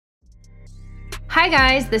Hi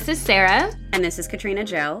guys, this is Sarah. And this is Katrina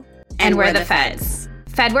Jo. And we're the Feds.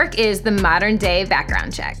 FedWork is the modern day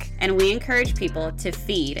background check. And we encourage people to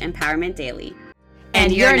feed empowerment daily.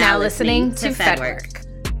 And you're now listening to FedWork.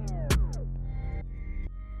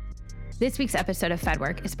 This week's episode of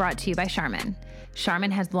FedWork is brought to you by Charmin.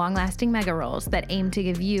 Charmin has long-lasting mega rolls that aim to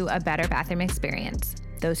give you a better bathroom experience.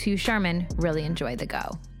 Those who use Charmin really enjoy the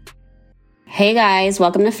go. Hey guys,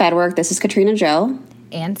 welcome to FedWork. This is Katrina Jo.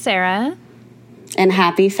 And Sarah. And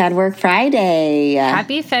happy FedWork Friday.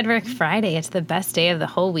 Happy FedWork Friday. It's the best day of the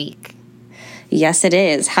whole week. Yes, it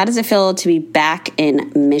is. How does it feel to be back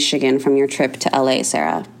in Michigan from your trip to LA,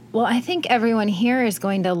 Sarah? Well, I think everyone here is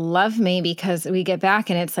going to love me because we get back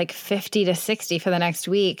and it's like 50 to 60 for the next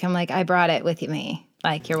week. I'm like, I brought it with me.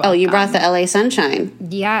 Like, you're welcome. Oh, you brought the LA sunshine.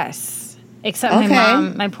 Yes. Except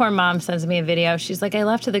my poor mom sends me a video. She's like, I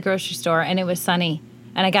left to the grocery store and it was sunny.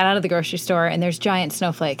 And I got out of the grocery store and there's giant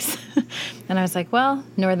snowflakes. And I was like, well,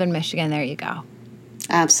 Northern Michigan, there you go.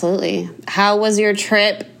 Absolutely. How was your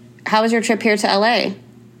trip? How was your trip here to LA?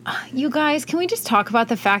 You guys, can we just talk about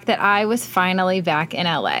the fact that I was finally back in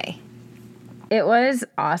LA? It was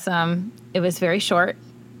awesome. It was very short.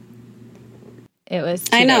 It was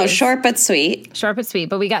 2 days. Short but sweet. Short but sweet,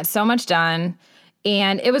 but we got so much done.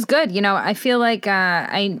 And it was good. You know, I feel like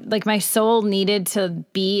my soul needed to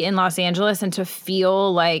be in Los Angeles and to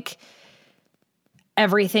feel like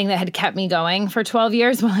everything that had kept me going for 12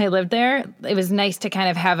 years while I lived there. It was nice to kind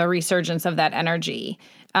of have a resurgence of that energy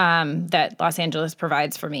that Los Angeles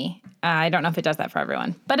provides for me. I don't know if it does that for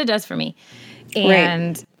everyone, but it does for me.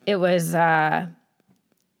 And right.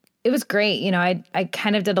 It was great. You know, I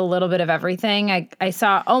kind of did a little bit of everything. I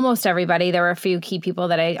saw almost everybody. There were a few key people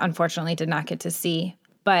that I unfortunately did not get to see.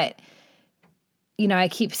 But, you know, I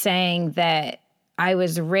keep saying that I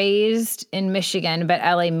was raised in Michigan, but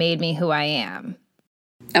LA made me who I am.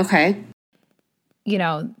 Okay. You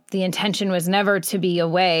know, the intention was never to be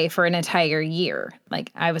away for an entire year.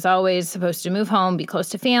 Like, I was always supposed to move home, be close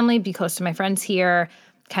to family, be close to my friends here,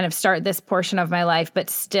 kind of start this portion of my life, but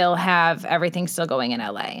still have everything still going in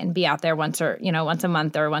LA and be out there once a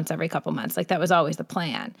month or once every couple months. Like, that was always the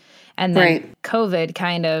plan. And then COVID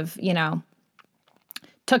kind of, you know,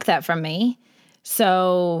 took that from me.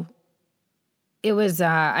 So it was,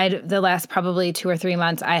 the last probably 2 or 3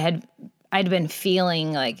 months, I'd been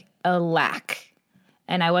feeling like a lack.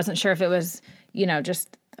 And I wasn't sure if it was, you know,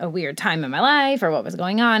 just a weird time in my life or what was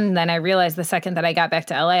going on. And then I realized the second that I got back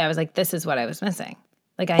to LA, I was like, this is what I was missing.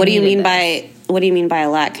 Like, what do you mean by a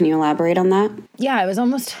lack? Can you elaborate on that? Yeah, it was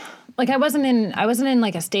almost like I wasn't in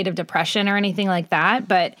like a state of depression or anything like that,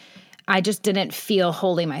 but I just didn't feel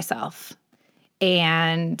wholly myself.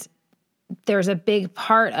 And there's a big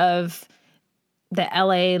part of the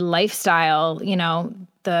LA lifestyle, you know,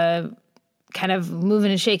 the kind of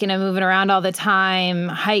moving and shaking and moving around all the time,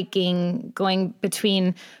 hiking, going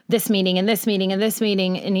between this meeting and this meeting and this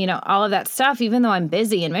meeting, and, you know, all of that stuff. Even though I'm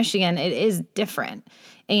busy in Michigan, it is different.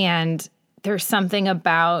 And there's something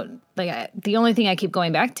about, like, the only thing I keep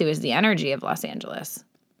going back to is the energy of Los Angeles.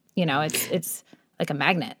 You know, it's like a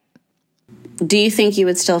magnet. Do you think you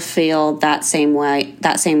would still feel that same way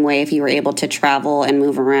if you were able to travel and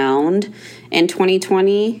move around in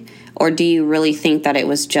 2020? Or do you really think that it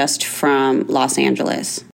was just from Los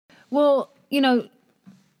Angeles? Well, you know,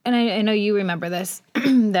 and I know you remember this,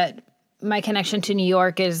 that my connection to New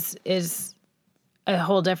York is a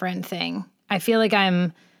whole different thing. I feel like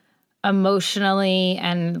I'm emotionally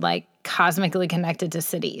and like cosmically connected to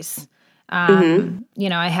cities. You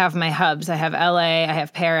know, I have my hubs. I have LA, I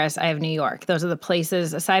have Paris, I have New York. Those are the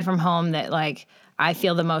places aside from home that, like, I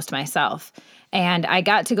feel the most myself. And I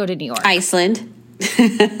got to go to New York. Iceland.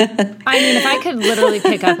 I mean, if I could literally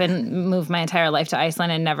pick up and move my entire life to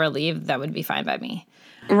Iceland and never leave, that would be fine by me.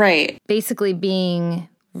 Right. Basically being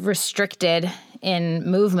restricted in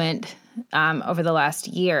movement over the last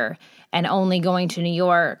year and only going to New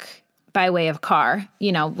York by way of car,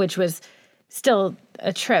 you know, which was still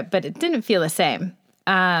a trip, but it didn't feel the same.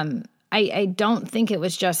 I don't think it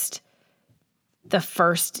was just the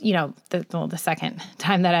first, you know, the second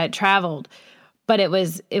time that I had traveled. But it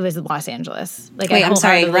was Los Angeles. Like, wait, I'm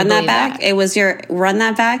sorry. Run that back. It was your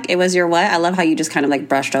what? I love how you just kind of like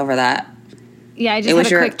brushed over that. Yeah, I just had a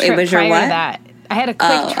quick trip prior to that. I had a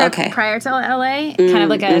quick trip prior to LA, kind of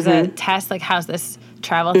like as a test, like, how's this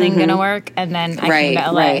travel thing going to work? And then I came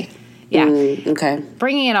to LA. Right. Yeah. Okay.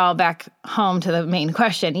 Bringing it all back home to the main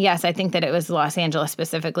question. Yes, I think that it was Los Angeles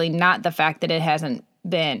specifically, not the fact that it hasn't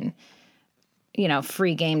been, you know,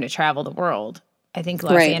 free game to travel the world. I think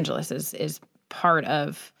Los Angeles is part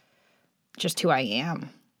of just who I am,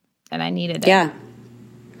 and I needed it. Yeah.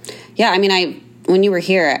 I mean, when you were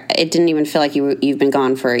here, it didn't even feel like you've been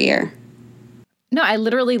gone for a year. No, I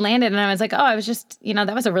literally landed and I was like, oh, I was just,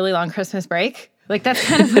 that was a really long Christmas break. Like, that's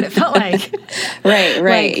kind of what it felt like. Right,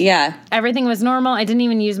 Like, yeah. everything was normal. I didn't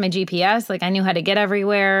even use my GPS. Like, I knew how to get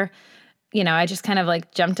everywhere. I just kind of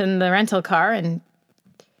like jumped in the rental car and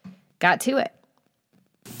got to it.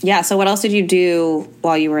 Yeah, so what else did you do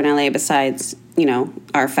while you were in LA besides,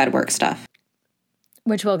 our Fed work stuff?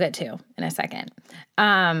 Which we'll get to in a second.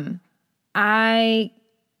 I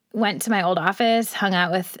went to my old office, hung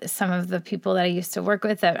out with some of the people that I used to work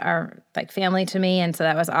with that are like family to me, and so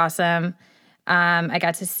that was awesome. I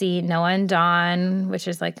got to see Noah and Dawn, which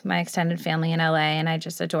is like my extended family in LA, and I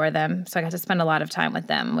just adore them. So I got to spend a lot of time with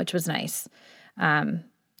them, which was nice.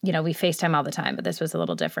 We FaceTime all the time, but this was a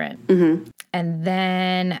little different. Mm-hmm. And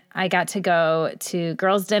then I got to go to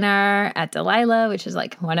girls' dinner at Delilah, which is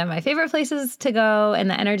like one of my favorite places to go, and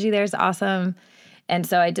the energy there is awesome. And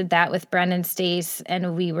so I did that with Bren and Stace,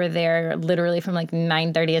 and we were there literally from like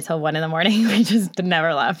 9:30 until 1 in the morning. We just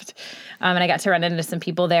never left. And I got to run into some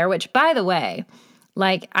people there, which, by the way,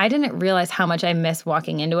 like, I didn't realize how much I miss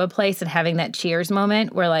walking into a place and having that cheers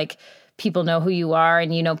moment where like people know who you are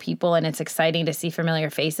and you know people and it's exciting to see familiar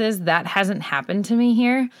faces. That hasn't happened to me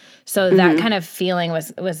here. So that kind of feeling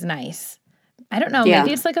was nice. I don't know.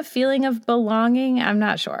 Maybe it's like a feeling of belonging. I'm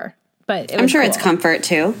not sure. But I'm sure cool. It's comfort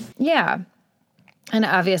too. Yeah. And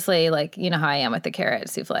obviously, like, you know how I am with the carrot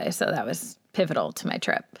souffle. So that was pivotal to my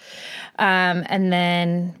trip. And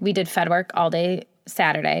then we did Fed work all day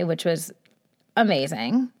Saturday, which was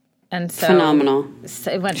amazing. And so phenomenal.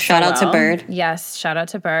 It went shout out to Bird. Yes, shout out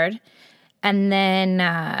to Bird. And then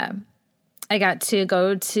I got to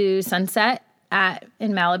go to Sunset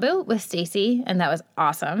in Malibu with Stacy, and that was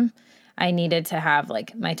awesome. I needed to have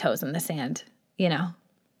like my toes in the sand,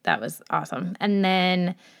 that was awesome. And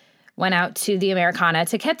then went out to the Americana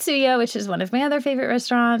to Ketsuya, which is one of my other favorite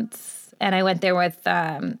restaurants. And I went there with,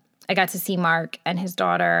 I got to see Mark and his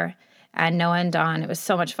daughter and Noah and Dawn. It was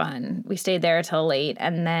so much fun. We stayed there till late.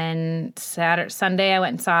 And then Sunday, I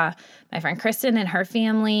went and saw my friend Kristen and her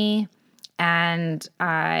family. And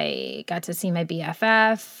I got to see my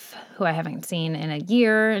BFF, who I haven't seen in a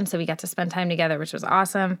year. And so we got to spend time together, which was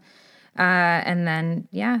awesome. And then,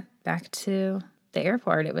 back to the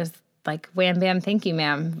airport. It was like, wham, bam, thank you,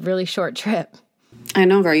 ma'am. Really short trip. I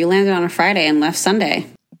know, girl. You landed on a Friday and left Sunday.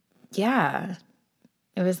 Yeah.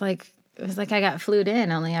 It was like I got flued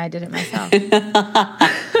in, only I did it myself.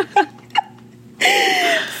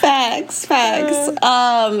 Facts.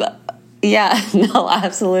 Yeah, no,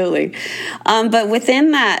 absolutely. But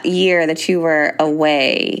within that year that you were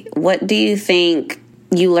away, what do you think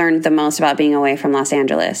you learned the most about being away from Los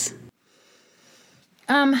Angeles?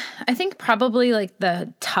 I think probably like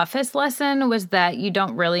the toughest lesson was that you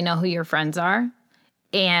don't really know who your friends are,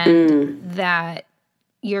 and that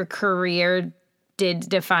your career did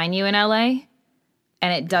define you in LA,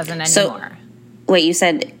 and it doesn't anymore. So, wait, you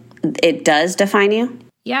said it does define you?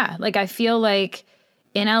 Yeah, like I feel like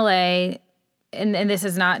in LA, and this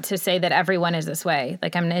is not to say that everyone is this way.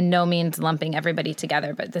 Like, I'm in no means lumping everybody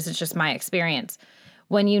together, but this is just my experience.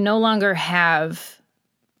 When you no longer have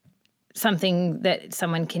something that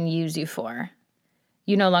someone can use you for,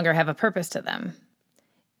 you no longer have a purpose to them.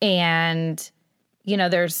 And,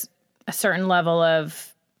 there's a certain level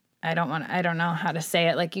of, I don't know how to say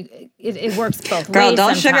it. Like it works both ways. Girl,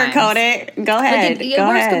 don't sometimes. Sugarcoat it. Go ahead. Like it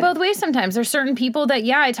works both ways sometimes. There's certain people that,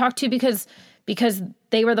 I talk to because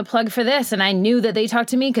they were the plug for this, and I knew that they talked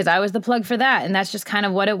to me because I was the plug for that, and that's just kind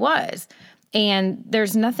of what it was. And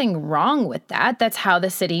there's nothing wrong with that. That's how the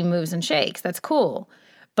city moves and shakes. That's cool.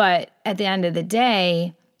 But at the end of the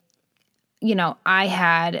day, I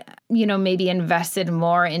had, maybe invested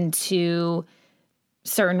more into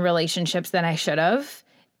certain relationships than I should have.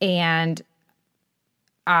 And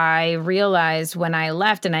I realized when I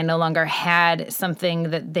left and I no longer had something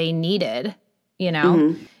that they needed,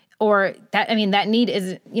 or that need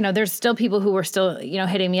is, there's still people who were still,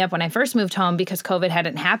 hitting me up when I first moved home because COVID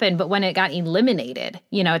hadn't happened. But when it got eliminated,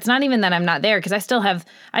 it's not even that I'm not there, because I still have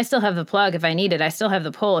the plug if I need it. I still have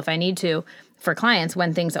the pull if I need to for clients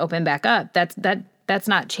when things open back up. That's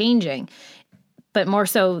not changing. But more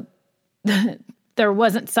so, there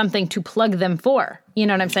wasn't something to plug them for. You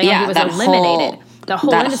know what I'm saying? Yeah, it was eliminated. The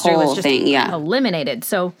whole industry was just eliminated.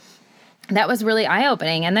 So that was really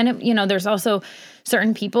eye-opening. And then, there's also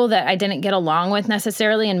certain people that I didn't get along with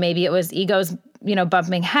necessarily, and maybe it was egos,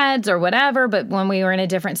 bumping heads or whatever. But when we were in a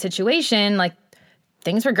different situation, like,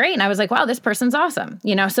 things were great. And I was like, wow, this person's awesome.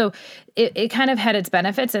 So it kind of had its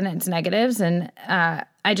benefits and its negatives. And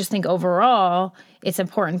I just think overall, it's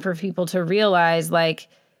important for people to realize, like,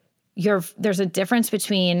 there's a difference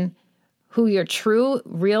between who your true,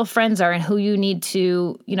 real friends are and who you need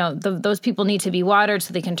to, those people need to be watered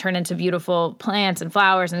so they can turn into beautiful plants and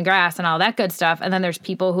flowers and grass and all that good stuff. And then there's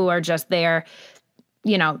people who are just there,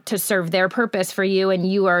 to serve their purpose for you, and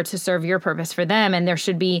you are to serve your purpose for them. And there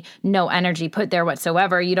should be no energy put there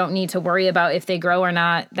whatsoever. You don't need to worry about if they grow or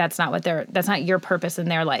not. That's not your purpose in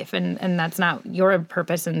their life. And that's not your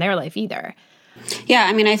purpose in their life either. Yeah.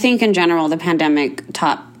 I mean, I think in general, the pandemic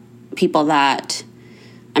taught people that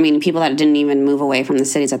didn't even move away from the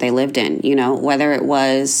cities that they lived in, whether it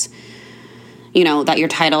was,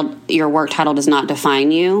 that your work title does not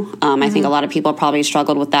define you. I think a lot of people probably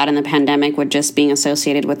struggled with that in the pandemic, with just being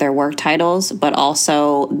associated with their work titles, but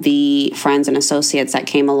also the friends and associates that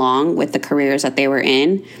came along with the careers that they were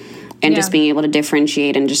in, and just being able to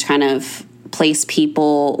differentiate and just kind of place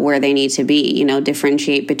people where they need to be,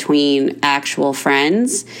 differentiate between actual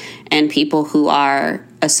friends and people who are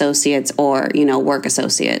associates or, work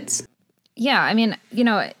associates. Yeah. I mean,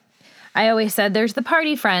 I always said there's the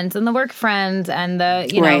party friends and the work friends and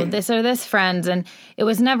the, this or this friends. And it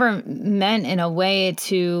was never meant in a way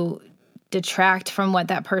to detract from what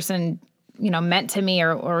that person, meant to me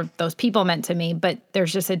or those people meant to me. But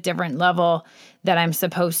there's just a different level that I'm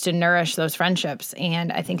supposed to nourish those friendships.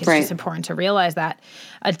 And I think it's just important to realize that.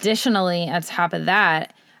 Additionally, on top of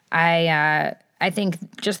that, I think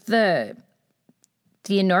just the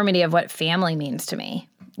enormity of what family means to me.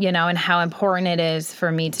 And how important it is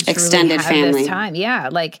for me to extended truly have family. This time. Yeah.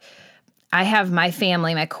 Like I have my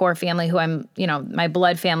family, my core family who I'm, my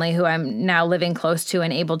blood family who I'm now living close to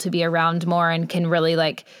and able to be around more and can really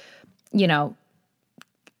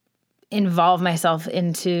involve myself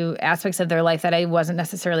into aspects of their life that I wasn't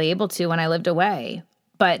necessarily able to when I lived away.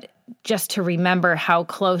 But just to remember how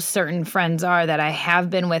close certain friends are that I have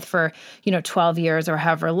been with for, 12 years or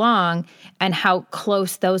however long, and how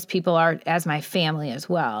close those people are as my family as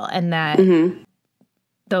well. And that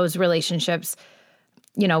those relationships,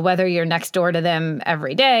 whether you're next door to them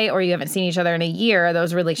every day or you haven't seen each other in a year,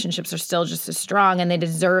 those relationships are still just as strong, and they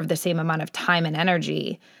deserve the same amount of time and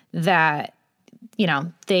energy that,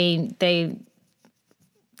 your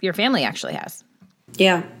family actually has.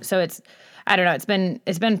 Yeah. So I don't know.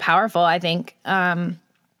 It's been powerful, I think. And,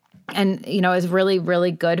 is really,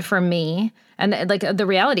 really good for me. And like the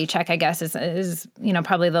reality check, I guess, is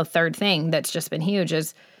probably the third thing that's just been huge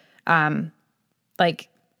is,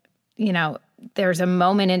 there's a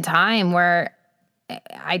moment in time where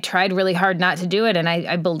I tried really hard not to do it. And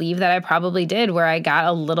I believe that I probably did, where I got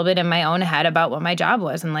a little bit in my own head about what my job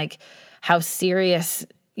was and like how serious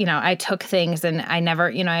I took things, and I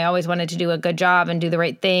never, I always wanted to do a good job and do the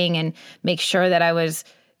right thing and make sure that I was,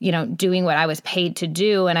 doing what I was paid to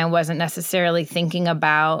do. And I wasn't necessarily thinking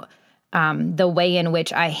about the way in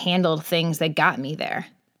which I handled things that got me there.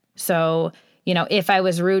 So, if I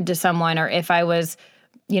was rude to someone, or if I was,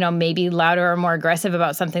 maybe louder or more aggressive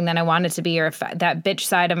about something than I wanted to be, or if that bitch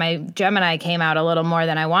side of my Gemini came out a little more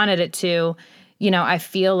than I wanted it to, I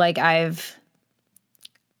feel like I've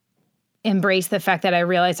embrace the fact that I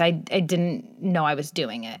realized I didn't know I was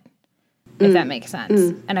doing it, if that makes sense.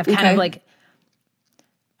 And I've kind of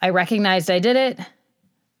I recognized I did it.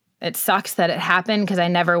 It sucks that it happened because I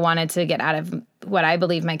never wanted to get out of what I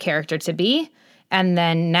believe my character to be. And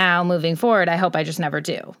then now moving forward, I hope I just never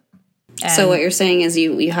do. So what you're saying is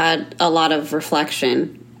you had a lot of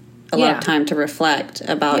reflection, a lot of time to reflect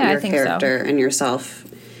about your character and yourself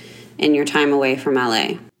in your time away from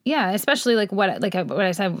LA. Yeah, especially what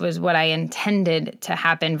I said was what I intended to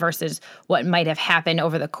happen versus what might have happened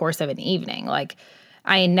over the course of an evening. Like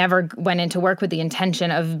I never went into work with the intention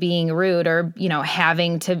of being rude or,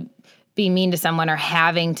 having to be mean to someone or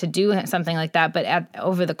having to do something like that. But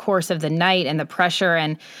over the course of the night and the pressure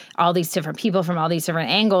and all these different people from all these different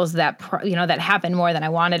angles, that happened more than I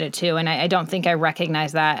wanted it to. And I don't think I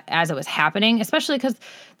recognized that as it was happening, especially because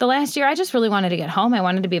the last year I just really wanted to get home. I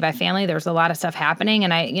wanted to be by family. There was a lot of stuff happening.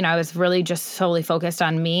 And I was really just solely focused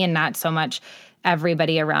on me and not so much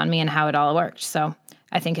everybody around me and how it all worked. So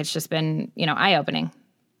I think it's just been, eye-opening.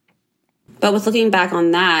 But with looking back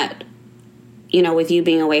on that, with you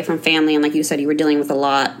being away from family, and like you said, you were dealing with a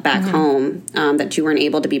lot back home that you weren't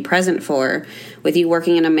able to be present for. With you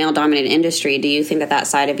working in a male-dominated industry, do you think that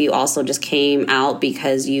side of you also just came out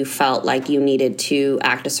because you felt like you needed to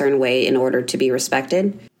act a certain way in order to be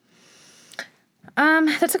respected?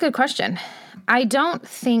 That's a good question. I don't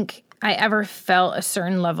think I ever felt a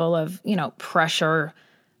certain level of, pressure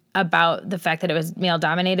about the fact that it was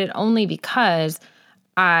male-dominated, only because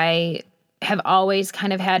I have always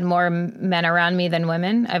kind of had more men around me than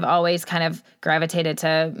women. I've always kind of gravitated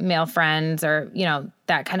to male friends or,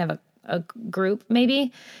 that kind of a group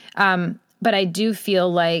maybe. But I do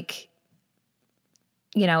feel like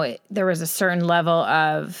there was a certain level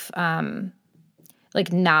of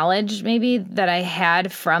like knowledge maybe that I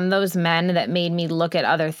had from those men that made me look at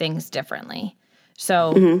other things differently.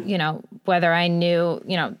 So, whether I knew,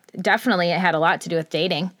 definitely it had a lot to do with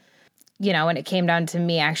dating, when it came down to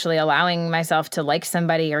me actually allowing myself to like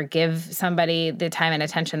somebody or give somebody the time and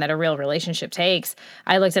attention that a real relationship takes.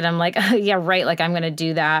 I looked at him like, yeah, right. Like, I'm going to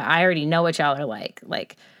do that. I already know what y'all are like.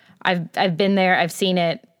 Like, I've been there. I've seen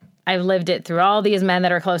it. I've lived it through all these men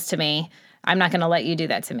that are close to me. I'm not going to let you do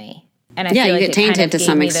that to me. And I feel you like get tainted to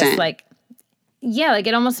some extent. Like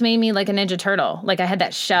it almost made me like a Ninja Turtle. Like I had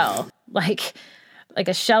that shell, like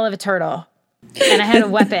a shell of a turtle, and I had a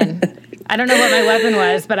weapon. I don't know what my weapon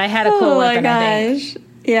was, but I had a cool weapon. I think.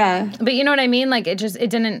 Yeah. But you know what I mean? Like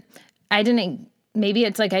maybe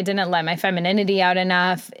it's like I didn't let my femininity out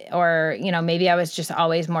enough, or, maybe I was just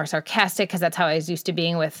always more sarcastic because that's how I was used to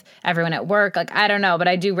being with everyone at work. Like, I don't know, but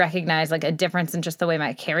I do recognize like a difference in just the way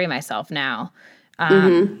I carry myself now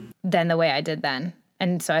than the way I did then.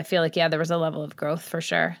 And so I feel like, there was a level of growth for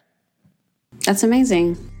sure. That's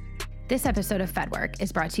amazing. This episode of FedWork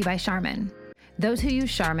is brought to you by Charmin. Those who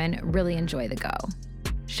use Charmin really enjoy the go.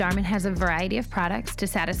 Charmin has a variety of products to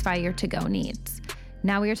satisfy your to-go needs.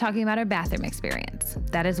 Now we are talking about our bathroom experience.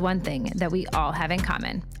 That is one thing that we all have in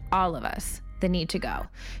common, all of us, the need to go.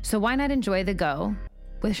 So why not enjoy the go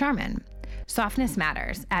with Charmin? Softness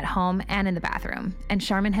matters at home and in the bathroom, and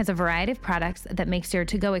Charmin has a variety of products that makes your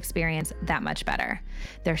to-go experience that much better.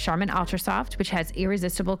 There's Charmin Ultra Soft, which has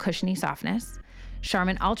irresistible cushiony softness,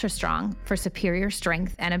 Charmin Ultra Strong for superior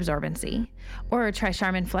strength and absorbency, or try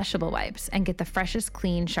Charmin Flushable Wipes and get the freshest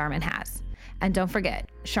clean Charmin has. And don't forget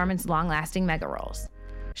Charmin's long-lasting Mega Rolls.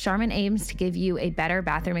 Charmin aims to give you a better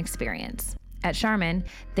bathroom experience. At Charmin,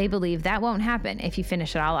 they believe that won't happen if you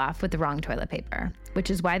finish it all off with the wrong toilet paper,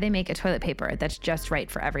 which is why they make a toilet paper that's just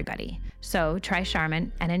right for everybody. So try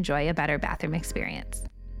Charmin and enjoy a better bathroom experience.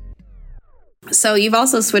 So you've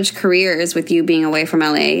also switched careers with you being away from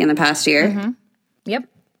LA in the past year. Mm-hmm. Yep.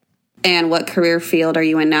 And what career field are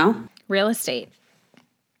you in now? Real estate.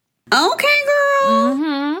 Okay, girl.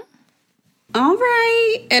 Mm-hmm. All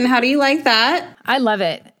right. And how do you like that? I love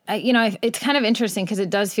it. It's kind of interesting because it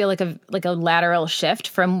does feel like a lateral shift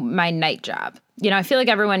from my night job. I feel like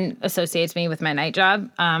everyone associates me with my night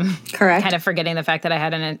job. Correct. Kind of forgetting the fact that I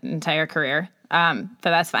had an entire career. But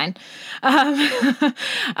that's fine. But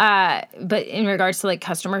in regards to like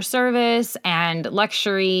customer service and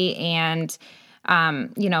luxury and,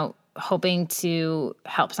 hoping to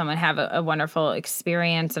help someone have a wonderful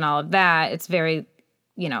experience and all of that, it's very,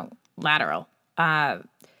 lateral.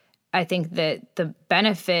 I think that the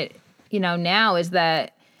benefit, now is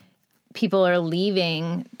that people are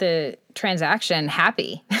leaving the transaction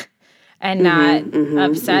happy and not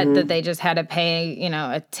upset that they just had to pay,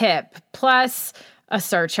 a tip plus a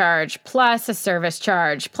surcharge plus a service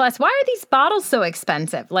charge plus why are these bottles so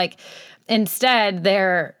expensive? Like instead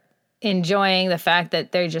they're enjoying the fact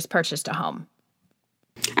that they just purchased a home.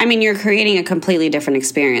 I mean, you're creating a completely different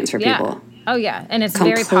experience for people. Oh yeah. And it's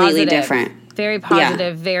completely very positive. Different. Very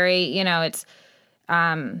positive, very,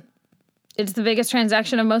 it's the biggest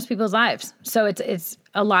transaction of most people's lives. So it's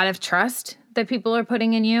a lot of trust that people are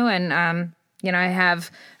putting in you. And, I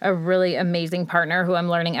have a really amazing partner who I'm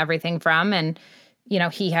learning everything from. And,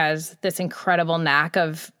 he has this incredible knack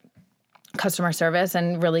of customer service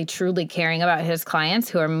and really truly caring about his clients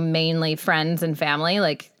who are mainly friends and family.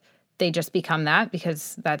 Like they just become that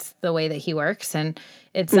because that's the way that he works. And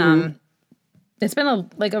it's been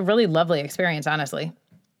a really lovely experience, honestly.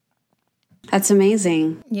 That's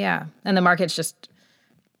amazing. Yeah. And the market's just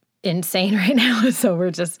insane right now. So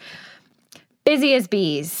we're just busy as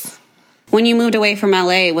bees. When you moved away from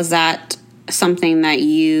LA, was that something that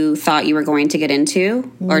you thought you were going to get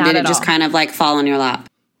into? Or Not did it at just all. kind of like fall in your lap?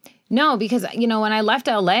 No, because, when I left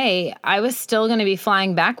LA, I was still going to be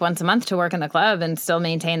flying back once a month to work in the club and still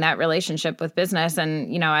maintain that relationship with business.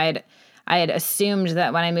 And, I had assumed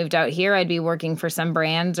that when I moved out here, I'd be working for some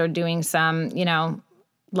brands or doing some,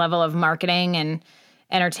 level of marketing and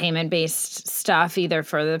entertainment-based stuff, either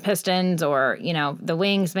for the Pistons or, the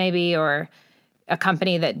Wings maybe, or a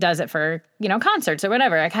company that does it for, concerts or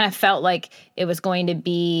whatever. I kind of felt like it was going to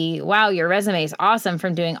be, wow, your resume is awesome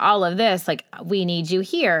from doing all of this. Like, we need you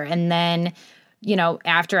here. And then,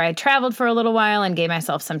 after I traveled for a little while and gave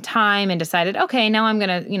myself some time and decided, okay, now I'm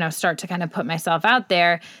going to, start to kind of put myself out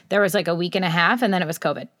there. There was like a week and a half and then it was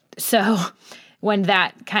COVID. So when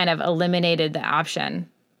that kind of eliminated the option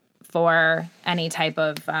for any type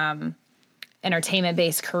of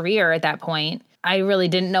entertainment-based career at that point, I really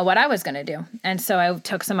didn't know what I was going to do. And so I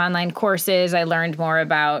took some online courses. I learned more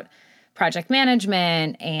about project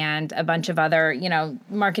management and a bunch of other,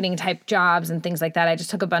 marketing type jobs and things like that. I just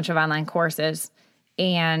took a bunch of online courses.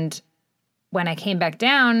 And when I came back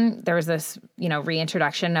down, there was this,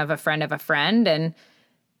 reintroduction of a friend, and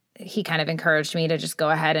he kind of encouraged me to just go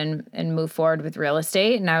ahead and move forward with real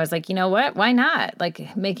estate. And I was like, you know what? Why not?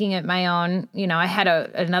 Like, making it my own. I had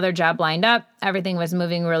another job lined up. Everything was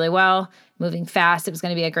moving really well, moving fast. It was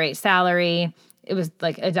going to be a great salary. It was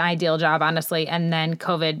like an ideal job, honestly. And then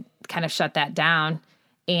COVID kind of shut that down.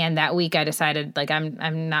 And that week I decided, like,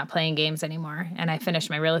 I'm not playing games anymore. And I finished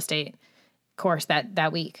my real estate course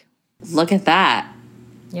that week. Look at that.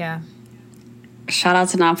 Yeah. Shout out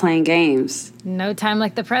to not playing games. No time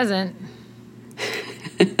like the present.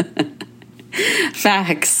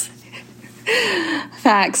 Facts.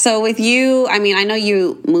 So with you, I mean, I know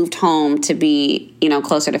you moved home to be,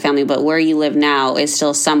 closer to family, but where you live now is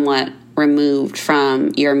still somewhat removed from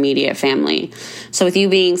your immediate family. So with you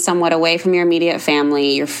being somewhat away from your immediate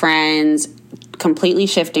family, your friends, completely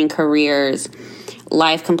shifting careers,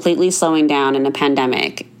 life completely slowing down in a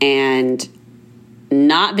pandemic, and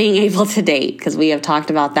not being able to date, because we have talked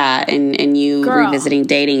about that, and you revisiting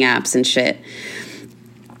dating apps and shit.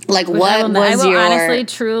 Like, I will honestly,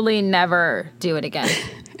 truly never do it again.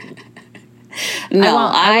 No,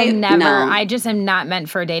 I will never. No. I just am not meant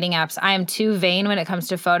for dating apps. I am too vain when it comes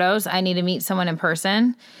to photos. I need to meet someone in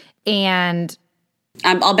person, and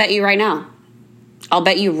I'll bet you right now.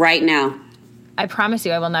 I promise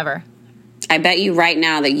you, I will never. I bet you right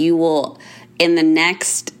now that you will, in the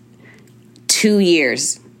next 2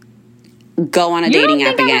 years, go on a dating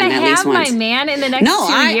app again at least once. My man in the next 2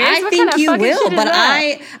 years? I think you will, but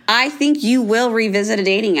I think you will revisit a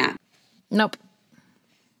dating app. Nope.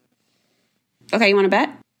 Okay, you want to bet?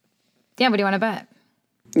 Yeah, what do you want to bet?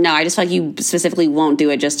 No, I just feel like you specifically won't do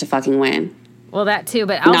it just to fucking win. Well, that too,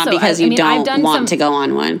 but also, not because you don't want to go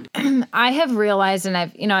on one. I have realized, and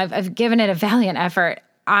I've given it a valiant effort.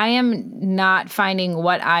 I am not finding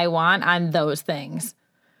what I want on those things.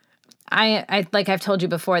 I like I've told you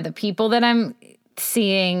before, the people that I'm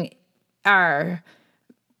seeing are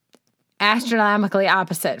astronomically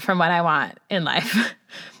opposite from what I want in life.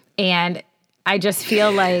 And I just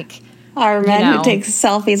feel like our men who take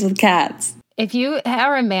selfies with cats. If you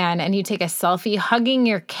are a man and you take a selfie hugging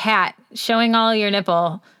your cat, showing all your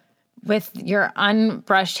nipple with your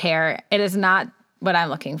unbrushed hair, it is not what I'm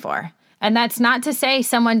looking for. And that's not to say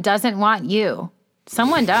someone doesn't want you.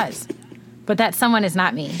 Someone does. But that someone is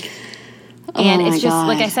not me. And it's just,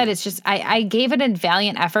 like I said, it's just, I gave it a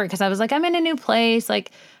valiant effort because I was like, I'm in a new place.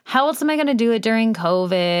 Like, how else am I going to do it during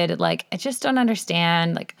COVID? Like, I just don't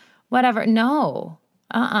understand. Like, whatever. No.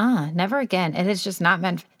 Never again. It is just not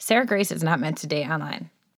meant. Sarah Grace is not meant to date online.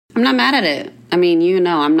 I'm not mad at it. I mean,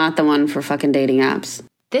 I'm not the one for fucking dating apps.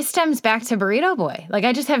 This stems back to Burrito Boy. Like,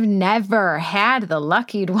 I just have never had the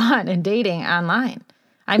luck you'd want in dating online.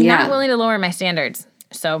 I'm not willing to lower my standards.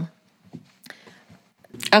 So.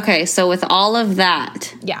 Okay, so with all of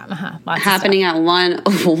that happening at one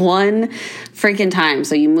freaking time.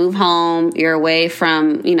 So you move home, you're away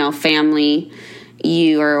from, family,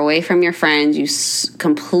 you are away from your friends, you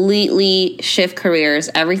completely shift careers,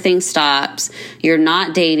 everything stops, you're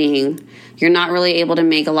not dating, you're not really able to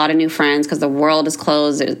make a lot of new friends because the world is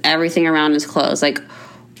closed, everything around is closed. Like,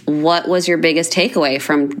 what was your biggest takeaway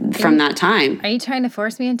from that time? Are you trying to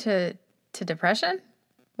force me into depression?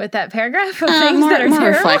 With that paragraph of things that are more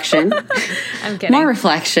terrible? Reflection. I'm kidding. More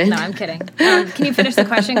reflection. No, I'm kidding. Can you finish the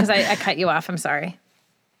question? Because I cut you off. I'm sorry.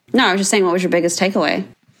 No, I was just saying, what was your biggest takeaway?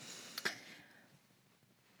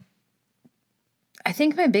 I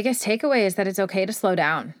think my biggest takeaway is that it's okay to slow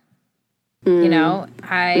down. You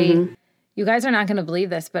guys are not going to believe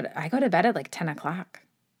this, but I go to bed at like 10 o'clock.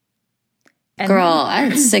 And girl,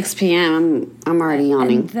 at 6 p.m., I'm already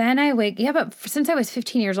yawning. And then I wake, but since I was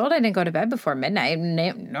 15 years old, I didn't go to bed before midnight,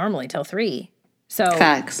 normally till 3. So,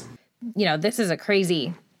 facts. This is a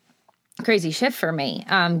crazy shift for me.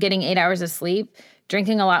 Getting 8 hours of sleep,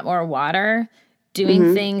 drinking a lot more water,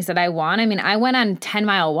 doing things that I want. I mean, I went on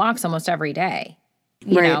 10-mile walks almost every day,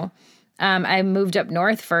 you know. I moved up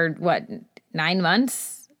north for, 9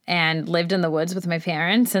 months and lived in the woods with my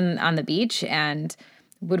parents and on the beach and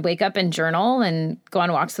would wake up and journal and go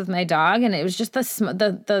on walks with my dog. And it was just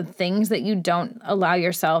the things that you don't allow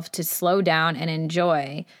yourself to slow down and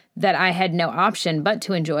enjoy that I had no option but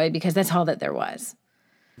to enjoy because that's all that there was.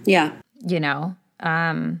 Yeah. You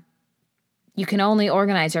can only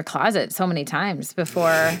organize your closet so many times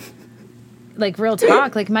before, like, real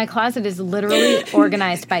talk. Like, my closet is literally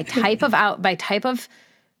organized by type of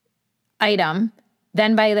item,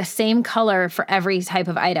 then by the same color for every type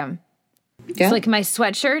of item. Yeah. So, like, my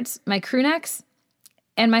sweatshirts, my crew necks,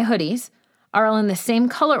 and my hoodies are all in the same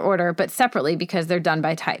color order, but separately because they're done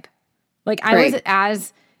by type. Like I was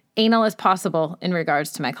as anal as possible in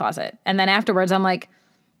regards to my closet. And then afterwards I'm like,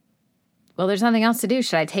 well, there's nothing else to do.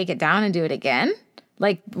 Should I take it down and do it again?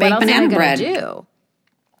 Like what else am I going to do?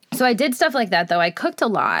 So I did stuff like that though. I cooked a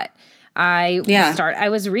lot. I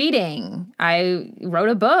was reading. I wrote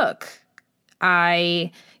a book. There's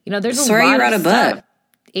a lot of stuff. Swear you wrote a book.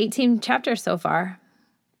 18 chapters so far.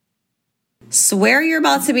 Swear you're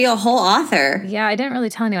about to be a whole author. Yeah, I didn't really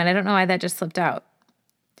tell anyone. I don't know why that just slipped out.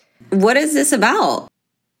 What is this about?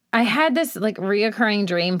 I had this like reoccurring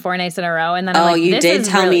dream 4 nights in a row, and then you did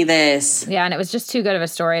tell me this. Yeah, and it was just too good of a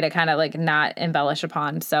story to kind of like not embellish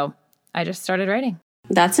upon. So I just started writing.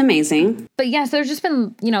 That's amazing. But yes, there's just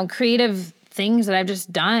been, creative things that I've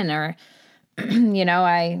just done, or,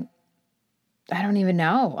 I don't even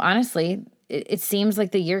know. Honestly, it seems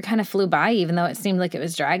like the year kind of flew by, even though it seemed like it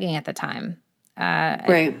was dragging at the time.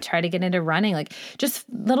 I tried to get into running, like just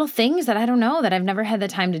little things that I don't know that I've never had the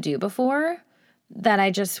time to do before, that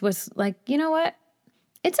I just was like, you know what?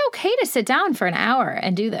 It's okay to sit down for an hour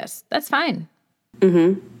and do this. That's fine.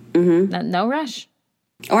 Mm-hmm. Mm-hmm. No rush.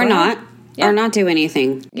 Or not. Yeah. Or not do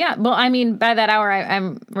anything. Yeah. Well, I mean, by that hour,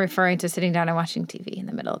 I'm referring to sitting down and watching TV in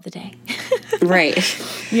the middle of the day. Right.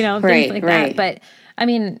 Things like that. But I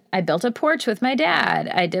mean, I built a porch with my dad.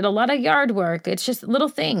 I did a lot of yard work. It's just little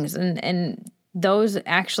things. And those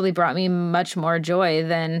actually brought me much more joy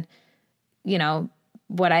than,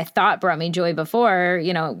 what I thought brought me joy before,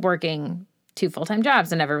 working 2 full-time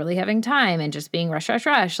jobs and never really having time and just being rush.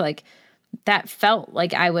 Like that felt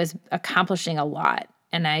like I was accomplishing a lot.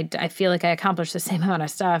 And I feel like I accomplished the same amount of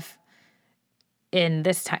stuff in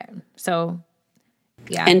this time. So,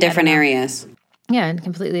 yeah. In different areas. Yeah, in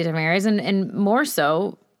completely different areas. And more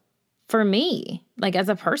so for me, like as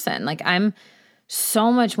a person, like I'm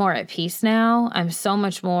so much more at peace now. I'm so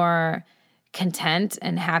much more content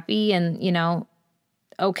and happy and,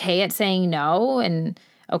 okay at saying no and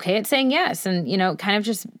okay at saying yes and, kind of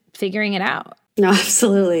just figuring it out. No,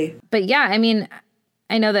 absolutely. But yeah, I mean,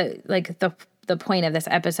 I know that like the point of this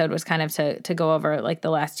episode was kind of to go over like the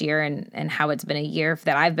last year and how it's been a year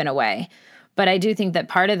that I've been away. But I do think that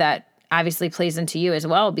part of that obviously plays into you as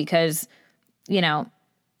well because, not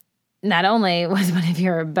only was one of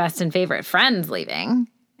your best and favorite friends leaving,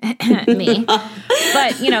 me,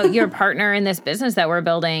 but, your partner in this business that we're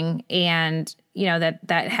building and,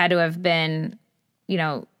 that had to have been,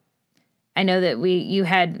 I know that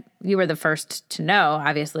you were the first to know,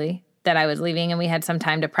 obviously, that I was leaving and we had some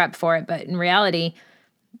time to prep for it. But in reality,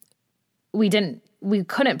 we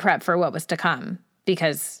couldn't prep for what was to come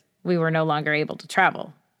because we were no longer able to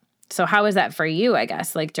travel. So how was that for you, I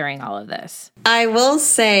guess, like during all of this? I will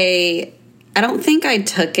say, I don't think I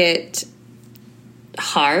took it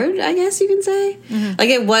hard, I guess you can say. Mm-hmm. Like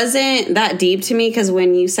it wasn't that deep to me because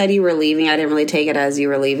when you said you were leaving, I didn't really take it as you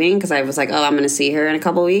were leaving because I was like, oh, I'm going to see her in a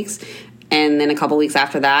couple weeks. And then a couple weeks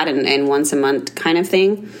after that and once a month kind of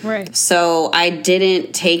thing. Right. So I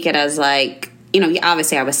didn't take it as like,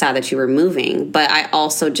 obviously I was sad that you were moving, but I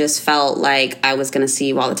also just felt like I was going to see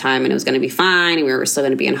you all the time and it was going to be fine and we were still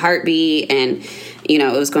going to be in Heartbeat and,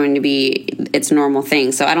 it was going to be its normal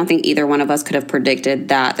thing. So I don't think either one of us could have predicted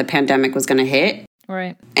that the pandemic was going to hit.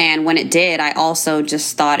 Right. And when it did, I also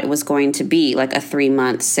just thought it was going to be like a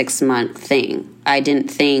 3-month, 6-month thing. I didn't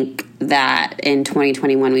think that in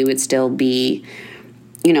 2021 we would still be,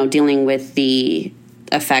 dealing with the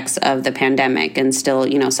effects of the pandemic and still,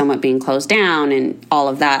 somewhat being closed down and all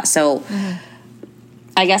of that. So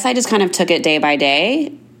I guess I just kind of took it day by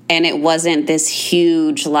day. And it wasn't this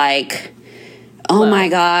huge, like, oh my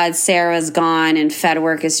God, Sarah's gone and Fed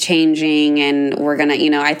work is changing and we're going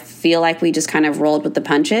to, I feel like we just kind of rolled with the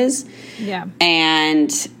punches. Yeah.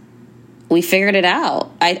 And we figured it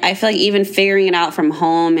out. I feel like even figuring it out from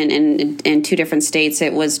home and in 2 different states,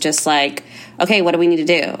 it was just like, okay, what do we need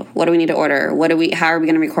to do? What do we need to order? How are we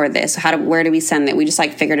going to record this? Where do we send it? We just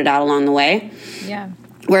like figured it out along the way. Yeah.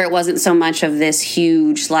 Where it wasn't so much of this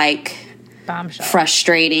huge, like, bombshell,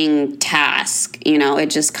 frustrating task. It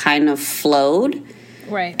just kind of flowed.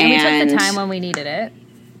 Right. And we took the time when we needed it.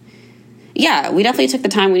 Yeah, we definitely took the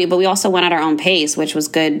time we needed, but we also went at our own pace, which was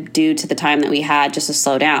good due to the time that we had just to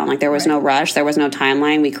slow down. Like there was no rush. There was no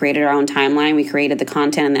timeline. We created our own timeline. We created the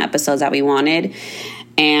content and the episodes that we wanted.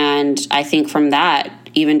 And I think from that,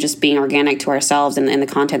 even just being organic to ourselves and the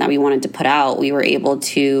content that we wanted to put out, we were able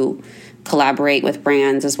to collaborate with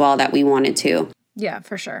brands as well that we wanted to. Yeah,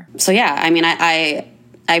 for sure. So yeah, I mean, I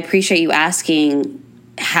appreciate you asking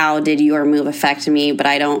how did your move affect me, but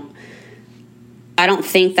I don't I don't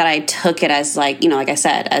think that I took it as like, you know, like I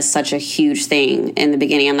said, as such a huge thing in the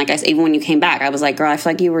beginning. And like I said, even when you came back, I was like, girl, I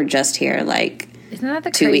feel like you were just here like isn't that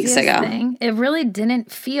the 2 weeks ago. Thing? It really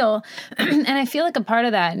didn't feel, and I feel like a part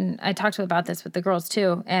of that, and I talked about this with the girls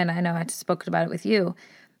too, and I know I spoke about it with you,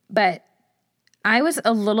 but I was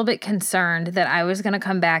a little bit concerned that I was going to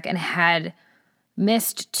come back and had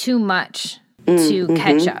missed too much to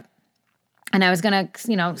catch up. And I was going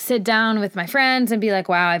to, you know, sit down with my friends and be like,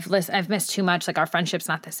 wow, I've missed too much. Like, our friendship's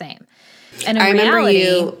not the same. And in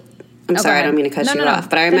reality... I'm sorry, I don't mean to cut you off,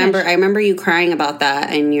 but I remember you crying about that,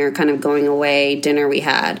 and you're kind of going away dinner we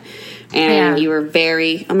had, and you were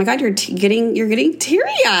very, oh my God, you're getting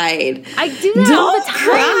teary-eyed. I do that all the time.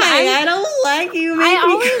 Cry. I don't like you. I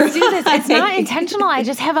always do this. It's not intentional. I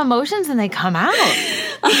just have emotions and they come out.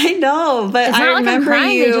 I know, but it's not I like remember I'm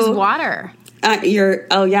crying, you. They just water.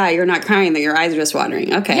 You're not crying, that your eyes are just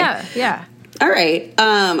watering. Okay. Yeah. All right.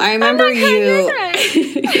 I remember you.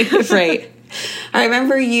 Right. I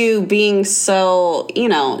remember you being so, you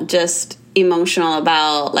know, just emotional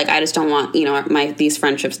about, like, I just don't want, you know, these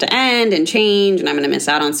friendships to end and change, and I'm going to miss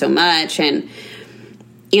out on so much. And,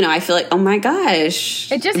 you know, I feel like, oh my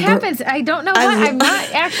gosh. It just happens. I don't know why. I'm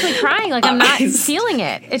not actually crying. Like, I'm not feeling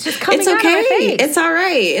it. It's just coming out of my face. It's all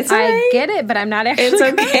right. I get it, but I'm not actually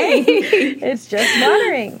crying. It's just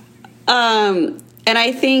watering. And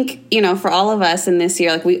I think, you know, for all of us in this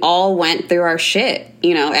year, like, we all went through our shit.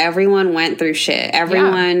 You know, everyone went through shit.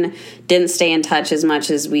 Everyone didn't stay in touch as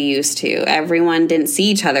much as we used to. Everyone didn't see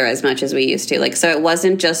each other as much as we used to. Like, so it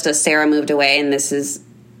wasn't just a Sarah moved away and this is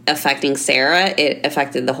affecting Sarah. It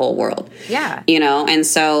affected the whole world. Yeah. You know, and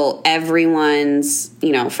so everyone's,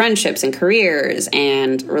 you know, friendships and careers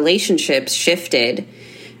and relationships shifted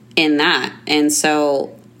in that. And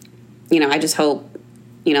so, you know, I just hope,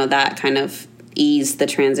 you know, that kind of ease the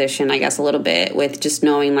transition, I guess, a little bit, with just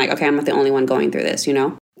knowing like, okay, I'm not the only one going through this, you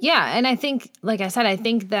know? Yeah. And I think, like I said, I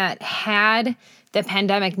think that had the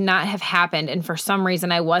pandemic not have happened and for some reason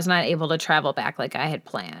I was not able to travel back like I had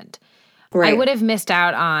planned, I would have missed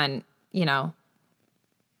out on, you know,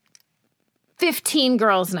 15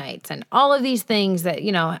 girls' nights and all of these things that,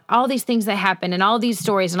 you know, all these things that happened and all these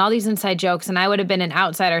stories and all these inside jokes. And I would have been an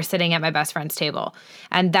outsider sitting at my best friend's table.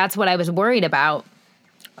 And that's what I was worried about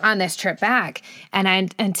on this trip back.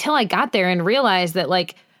 And until I got there and realized that,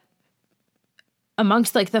 like,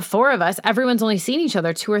 amongst like the four of us, everyone's only seen each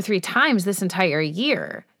other 2 or 3 times this entire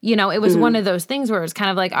year. You know, it was one of those things where it was kind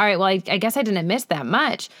of like, all right, well, I guess I didn't miss that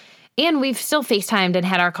much. And we've still FaceTimed and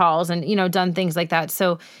had our calls and, you know, done things like that.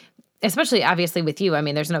 So especially obviously with you, I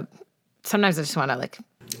mean, sometimes I just want to like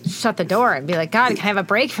shut the door and be like, God, can I have a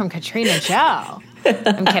break from Katrina and Joe?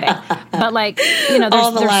 I'm kidding. But like, you know,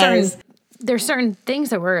 there's certain things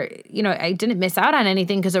that were, you know, I didn't miss out on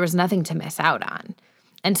anything because there was nothing to miss out on.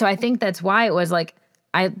 And so I think that's why it was like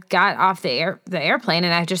I got off the airplane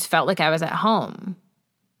and I just felt like I was at home.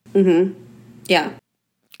 Mm-hmm. Yeah.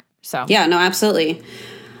 So. Yeah, no, absolutely.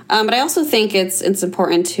 But I also think it's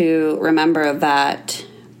important to remember that,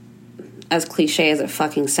 as cliche as it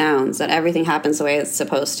fucking sounds, that everything happens the way it's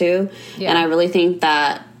supposed to. Yeah. And I really think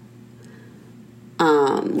that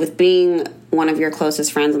with being one of your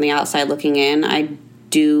closest friends on the outside looking in, I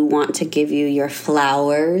do want to give you your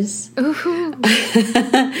flowers. And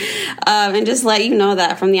just let you know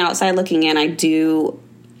that from the outside looking in, I do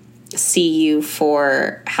see you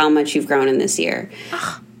for how much you've grown in this year.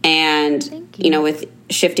 And, you know, with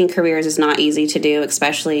shifting careers is not easy to do,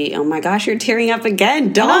 especially, oh my gosh, you're tearing up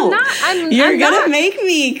again. Don't. You're going to make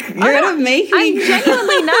me. I'm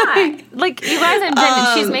genuinely not. Like, you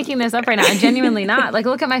guys, she's making this up right now. I'm genuinely not. Like,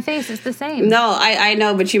 look at my face. It's the same. No, I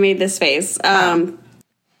know, but you made this face.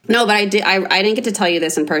 No, but I didn't get to tell you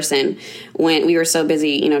this in person when we were so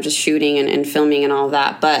busy, you know, just shooting and filming and all of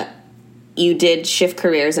that. But you did shift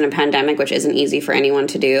careers in a pandemic, which isn't easy for anyone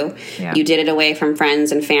to do. Yeah. You did it away from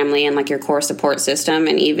friends and family and like your core support system.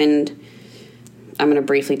 And even, I'm going to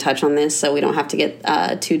briefly touch on this so we don't have to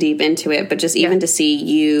get too deep into it, but just even to see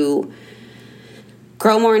you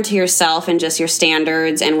grow more into yourself and just your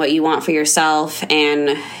standards and what you want for yourself,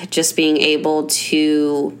 and just being able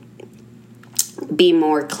to be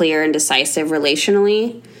more clear and decisive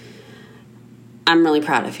relationally. I'm really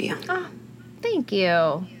proud of you. Oh, thank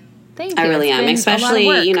you. Thank you. I really am.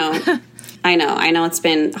 Especially, you know, I know it's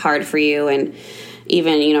been hard for you, and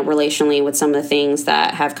even, you know, relationally with some of the things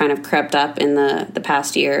that have kind of crept up in the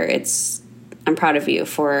past year. I'm proud of you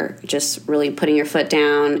for just really putting your foot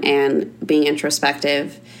down and being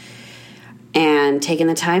introspective and taking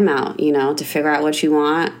the time out, you know, to figure out what you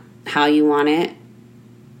want, how you want it,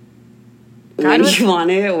 when you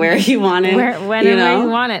want it, where you want it. Where you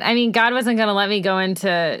want it. I mean, God wasn't going to let me go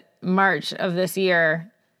into March of this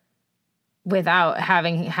year without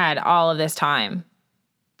having had all of this time.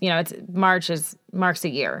 It's marks a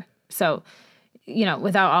year. So,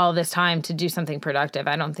 without all of this time to do something productive,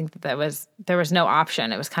 I don't think there was no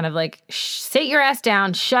option. It was kind of like, sit your ass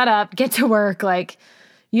down, shut up, get to work. Like,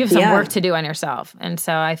 you have some work to do on yourself. And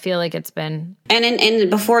so I feel like it's been... And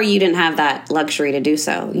before you didn't have that luxury to do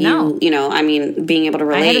so. No. Being able to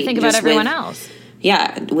relate. I had to think about everyone else.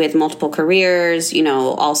 Yeah, with multiple careers,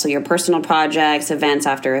 also your personal projects, events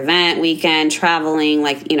after event, weekend, traveling,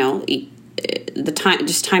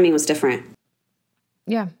 timing was different.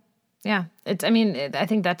 Yeah. Yeah. I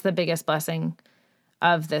think that's the biggest blessing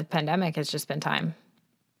of the pandemic has just been time.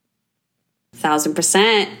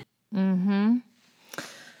 1,000%. Mm-hmm.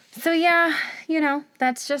 So yeah,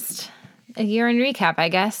 that's just a year in recap, I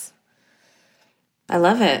guess. I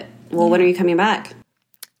love it. Well, when are you coming back?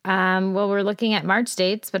 Well, we're looking at March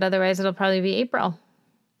dates, but otherwise it'll probably be April.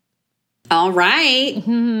 All right.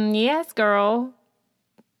 Yes, girl.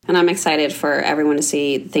 And I'm excited for everyone to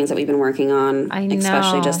see things that we've been working on, I know.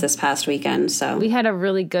 Especially just this past weekend. So we had a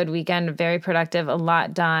really good weekend, very productive, a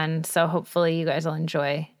lot done. So hopefully you guys will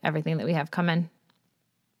enjoy everything that we have coming.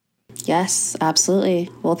 Yes, absolutely.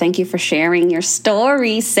 Well, thank you for sharing your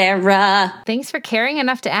story, Sarah. Thanks for caring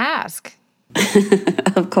enough to ask.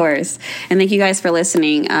 Of course. And thank you guys for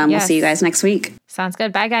listening. We'll see you guys next week. Sounds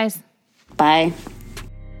good. Bye, guys. Bye.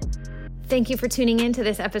 Thank you for tuning in to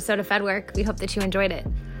this episode of FedWork. We hope that you enjoyed it.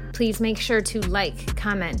 Please make sure to like,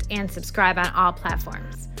 comment, and subscribe on all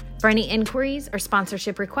platforms. For any inquiries or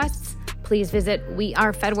sponsorship requests, please visit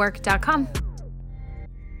wearefedwork.com.